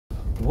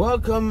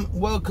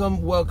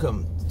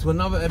Welcome to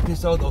another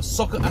episode of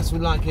Soccer As We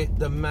Like It,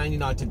 the Man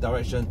United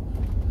direction.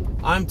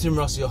 I'm Tim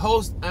Ross, your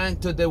host,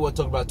 and today we'll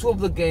talk about two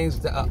of the games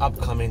that are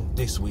upcoming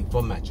this week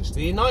for Manchester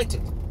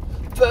United.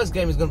 First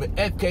game is going to be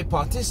FK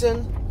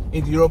Partizan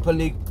in the Europa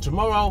League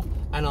tomorrow,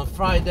 and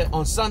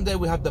on Sunday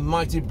we have the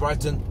Mighty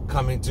Brighton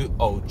coming to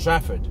Old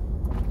Trafford.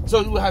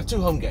 So we'll have two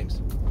home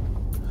games.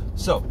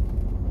 So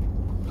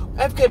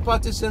FK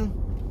Partizan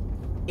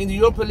in the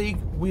Europa League,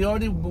 we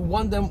already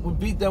won them, we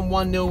beat them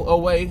 1-0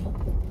 away.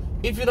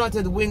 If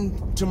United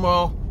win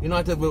tomorrow,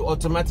 United will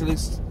automatically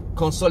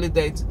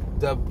consolidate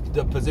the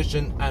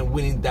position and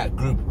winning that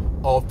group,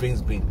 all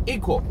things being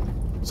equal.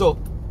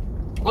 So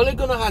Ole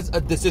Gunnar has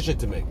a decision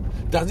to make.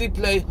 Does he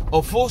play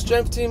a full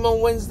strength team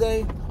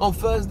on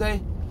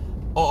Thursday,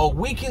 or a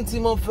weakened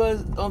team on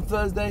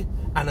Thursday,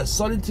 and a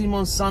solid team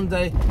on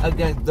Sunday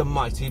against the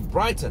Mighty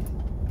Brighton?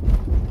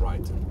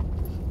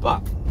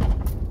 But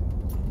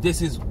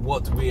this is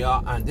what we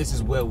are, and this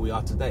is where we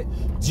are today.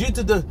 Due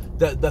to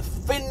the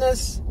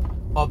thinness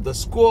of the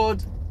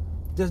squad,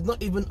 there's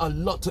not even a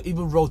lot to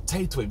even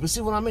rotate with. You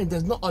see what I mean?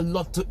 There's not a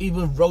lot to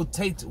even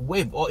rotate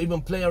with or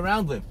even play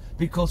around with,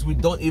 because we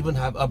don't even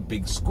have a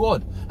big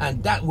squad.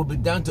 And that will be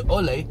down to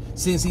Ole,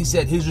 since he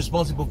said he's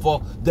responsible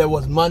for, there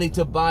was money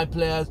to buy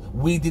players,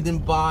 we didn't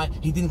buy,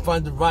 he didn't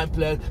find the right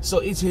players. So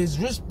it's his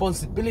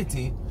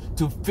responsibility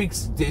to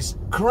fix this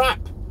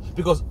crap,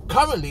 because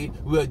currently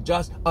we're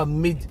just a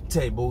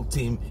mid-table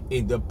team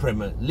in the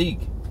Premier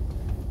League.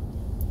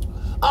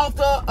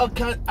 After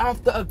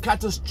a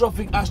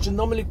catastrophic,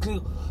 astronomically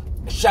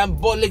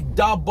shambolic,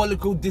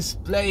 diabolical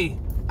display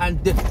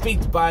and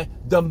defeat by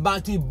the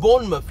mighty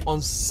Bournemouth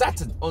on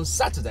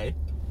Saturday,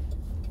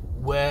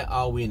 where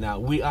are we now?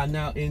 We are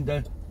now in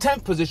the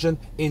 10th position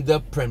in the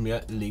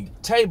Premier League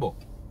table,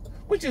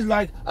 which is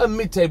like a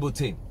mid-table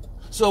team.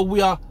 So we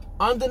are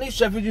underneath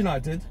Sheffield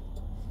United,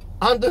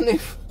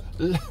 underneath...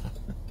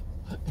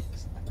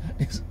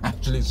 It's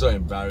actually so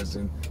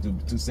embarrassing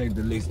to say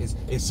the least.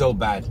 It's so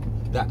bad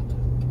that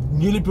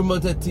newly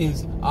promoted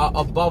teams are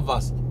above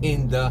us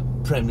in the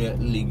Premier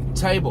League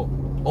table.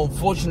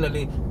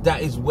 Unfortunately,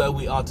 that is where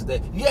we are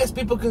today. Yes,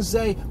 people can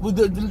say, well,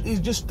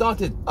 it just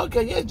started.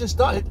 Okay, yeah, it just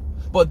started.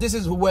 But this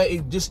is where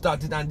it just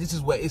started, and this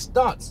is where it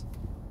starts.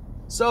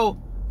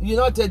 So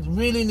United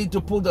really need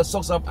to pull the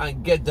socks up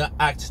and get the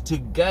act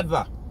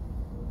together.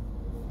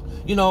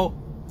 You know,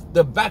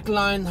 the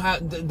backline,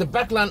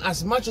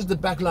 as much as the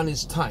backline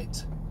is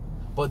tight,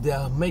 but they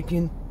are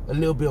making a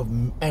little bit of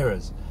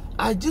errors.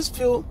 I just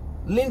feel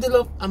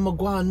Lindelof and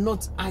Maguire are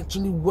not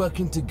actually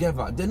working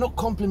together. They're not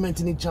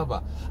complementing each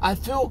other. I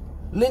feel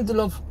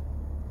Lindelof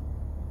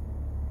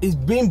is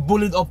being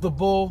bullied off the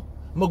ball.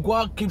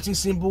 Maguire keeps it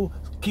simple,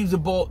 keeps the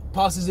ball,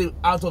 passes it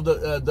out of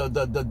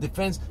the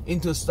defense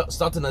into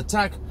start an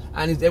attack,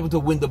 and is able to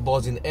win the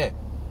balls in the air.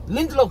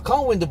 Lindelof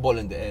can't win the ball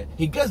in the air.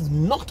 He gets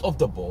knocked off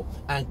the ball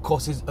and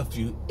causes a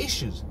few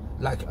issues,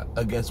 like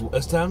against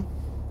West Ham,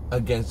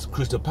 against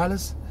Crystal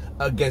Palace,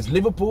 against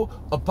Liverpool.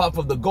 Apart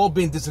from the goal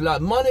being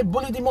disallowed, Mane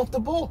bullied him off the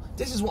ball.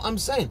 This is what I'm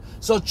saying.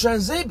 So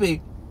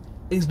Transebe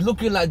is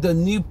looking like the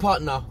new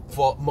partner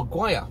for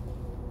Maguire.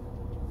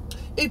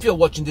 If you're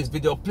watching this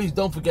video, please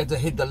don't forget to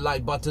hit the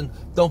like button.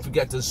 Don't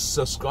forget to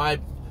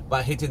subscribe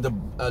by hitting the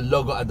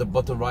logo at the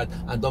bottom right,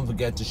 and don't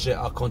forget to share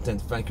our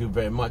content. Thank you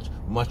very much,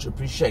 much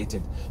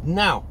appreciated.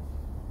 Now,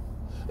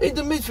 in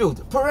the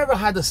midfield, Pereira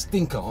had a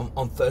stinker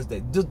on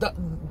Thursday.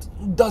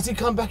 Does he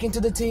come back into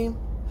the team?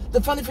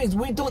 The funny thing is,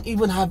 we don't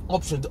even have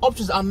options. The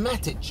options are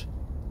Matic.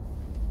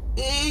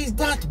 Is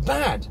that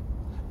bad?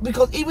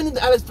 Because even in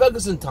the Alex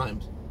Ferguson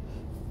times,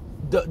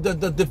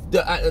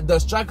 the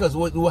strikers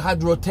we had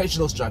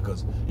rotational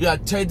strikers. You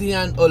had Teddy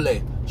and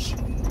Ole,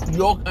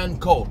 York and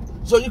Cole.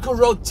 So you can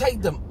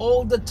rotate them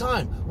all the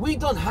time. We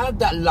don't have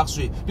that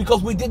luxury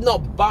because we did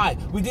not buy,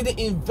 we didn't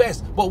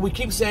invest, but we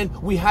keep saying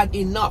we had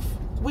enough.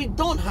 We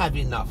don't have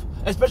enough,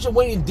 especially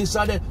when you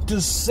decided to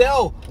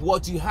sell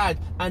what you had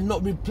and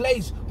not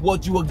replace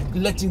what you were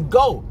letting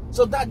go.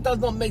 So that does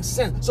not make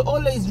sense. So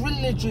Ole is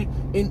really literally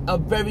in a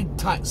very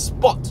tight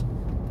spot.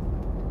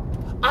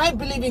 I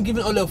believe in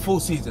giving Ole a full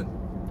season.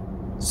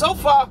 So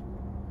far,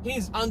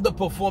 he's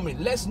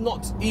underperforming. Let's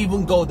not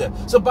even go there.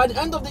 So by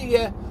the end of the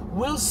year,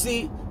 we'll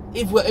see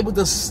if we're able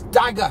to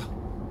stagger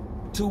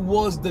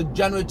towards the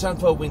January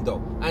transfer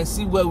window and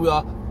see where we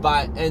are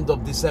by end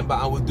of December,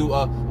 and we'll do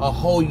a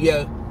whole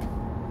year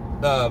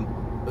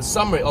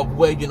summary of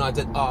where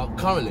United are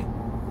currently.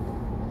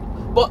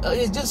 But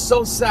it's just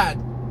so sad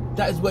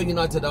that is where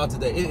United are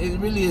today. It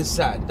really is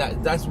sad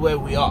that that's where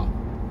we are.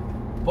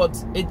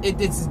 But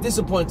it's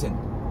disappointing.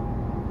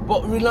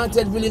 But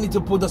United really need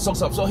to pull the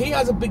socks up. So he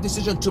has a big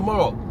decision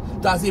tomorrow.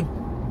 Does he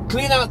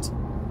clean out,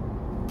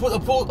 put a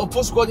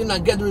full squad in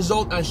and get the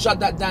result and shut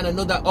that down and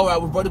know that, all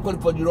right, we've already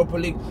qualified for the Europa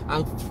League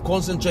and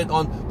concentrate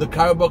on the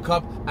Carabao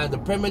Cup and the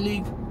Premier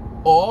League?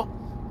 Or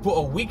put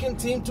a weakened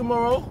team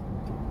tomorrow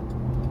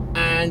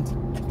and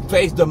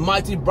face the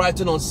Mighty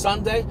Brighton on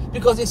Sunday?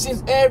 Because it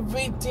seems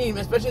every team,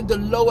 especially the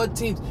lower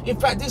teams, in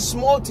fact these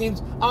small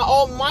teams are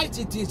all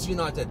mighty teams to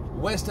United.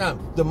 West Ham,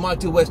 the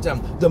mighty West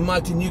Ham, the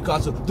mighty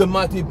Newcastle, the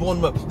mighty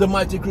Bournemouth, the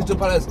mighty Crystal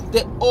Palace,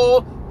 they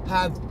all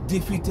have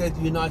defeated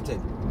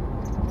United.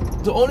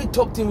 The only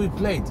top team we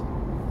played,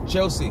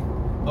 Chelsea,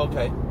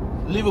 okay,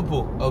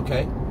 Liverpool,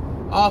 okay,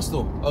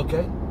 Arsenal,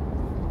 okay.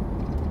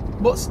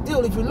 But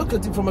still, if you look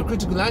at it from a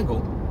critical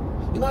angle,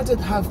 United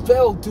have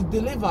failed to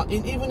deliver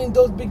even in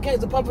those big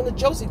games, apart from the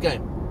Chelsea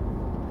game.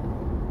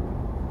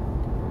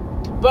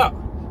 But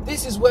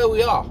this is where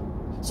we are.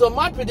 So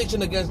my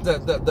prediction against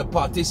the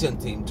Partizan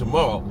team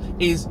tomorrow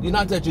is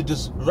United should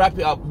just wrap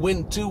it up,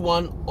 win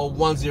 2-1 or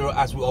 1-0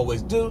 as we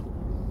always do.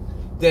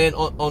 Then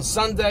on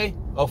Sunday,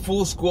 a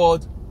full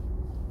squad.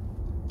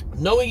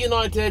 Knowing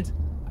United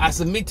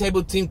as a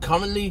mid-table team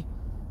currently,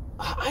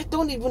 I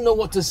don't even know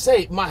what to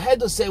say. My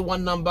head will say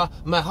one number.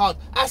 My heart,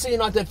 as a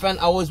United fan,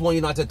 I always want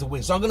United to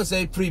win. So I'm going to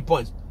say 3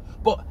 points.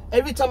 But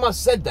every time I've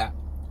said that,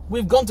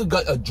 we've gone to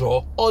get a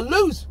draw or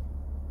lose.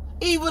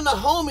 Even at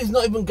home is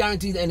not even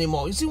guaranteed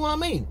anymore. You see what I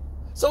mean?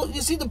 So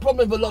you see the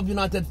problem with a lot of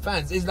United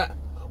fans is that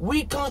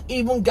we can't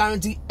even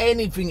guarantee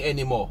anything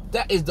anymore.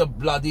 That is the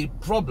bloody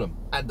problem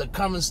at the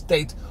current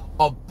state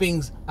of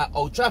things at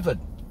Old Trafford.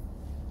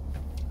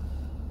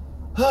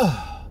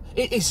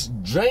 It is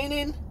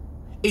draining.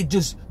 It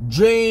just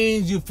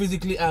drains you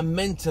physically and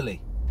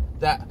mentally.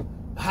 That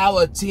how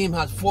a team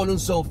has fallen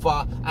so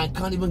far and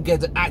can't even get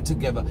the act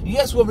together.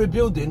 Yes, we're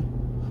rebuilding,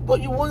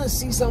 but you want to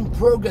see some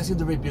progress in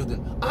the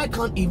rebuilding. I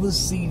can't even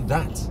see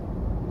that.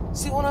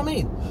 See what I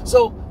mean?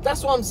 So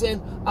that's what I'm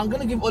saying. I'm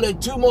going to give Ole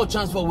 2 more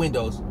transfer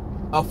windows,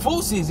 a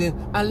full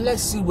season, and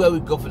let's see where we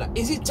go for that.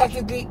 Is he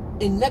tactically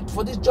inept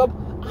for this job?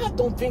 I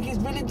don't think he's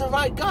really the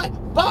right guy,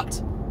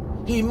 but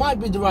he might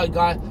be the right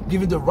guy,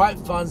 given the right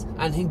funds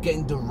and him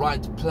getting the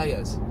right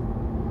players.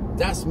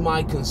 That's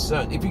my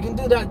concern. If he can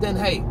do that, then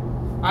hey,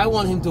 I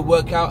want him to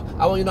work out.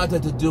 I want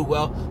United to do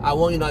well. I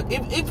want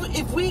United.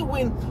 If we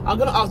win, I'm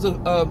going to ask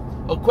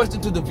a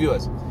question to the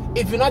viewers.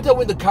 If United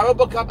win the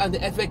Carabao Cup and the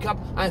FA Cup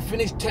and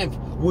finish 10th,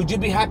 would you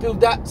be happy with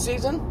that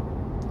season?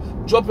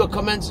 Drop your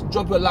comments,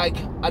 drop your like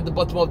at the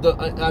bottom of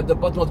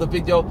the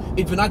video.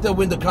 If United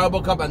win the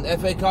Carabao Cup and the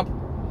FA Cup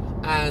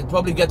and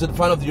probably get to the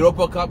final of the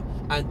Europa Cup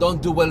and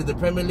don't do well in the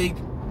Premier League,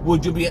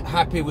 would you be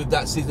happy with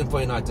that season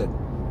for United?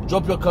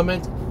 Drop your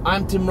comment.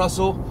 I'm Tim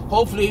Russell.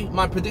 Hopefully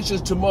my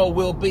predictions tomorrow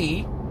will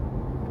be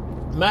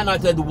Man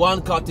United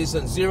 1,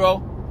 Partizan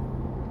 0,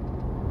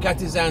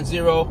 Partizan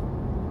 0,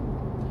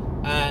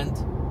 and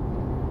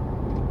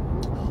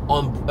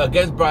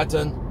against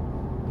Brighton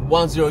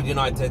 1-0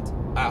 United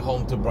at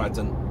home to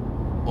Brighton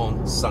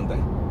on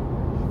Sunday.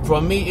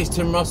 From me, it's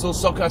Tim Russell.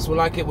 Soccer as we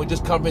like it. We're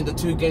just covering the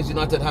 2 games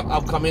United have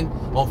upcoming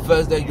on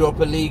Thursday,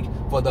 Europa League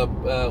for the...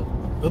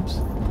 oops.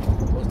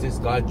 What's this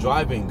guy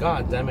driving?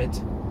 God damn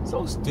it.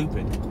 So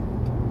stupid.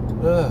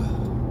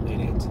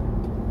 Idiot.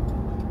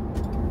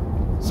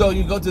 So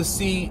you got to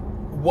see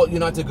what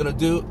United are going to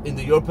do in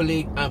the Europa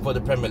League and for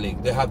the Premier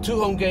League. They have 2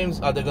 home games.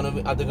 Are they going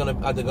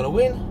to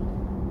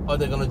win? Are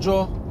they going to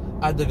draw?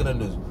 Are they going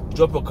to lose?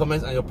 Drop your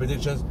comments and your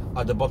predictions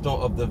at the bottom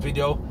of the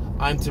video.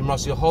 I'm Tim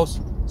Russell, your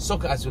host.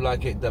 Soccer as you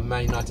like it, the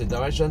Man United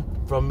direction.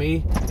 From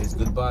me, it's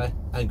goodbye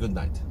and good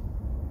night.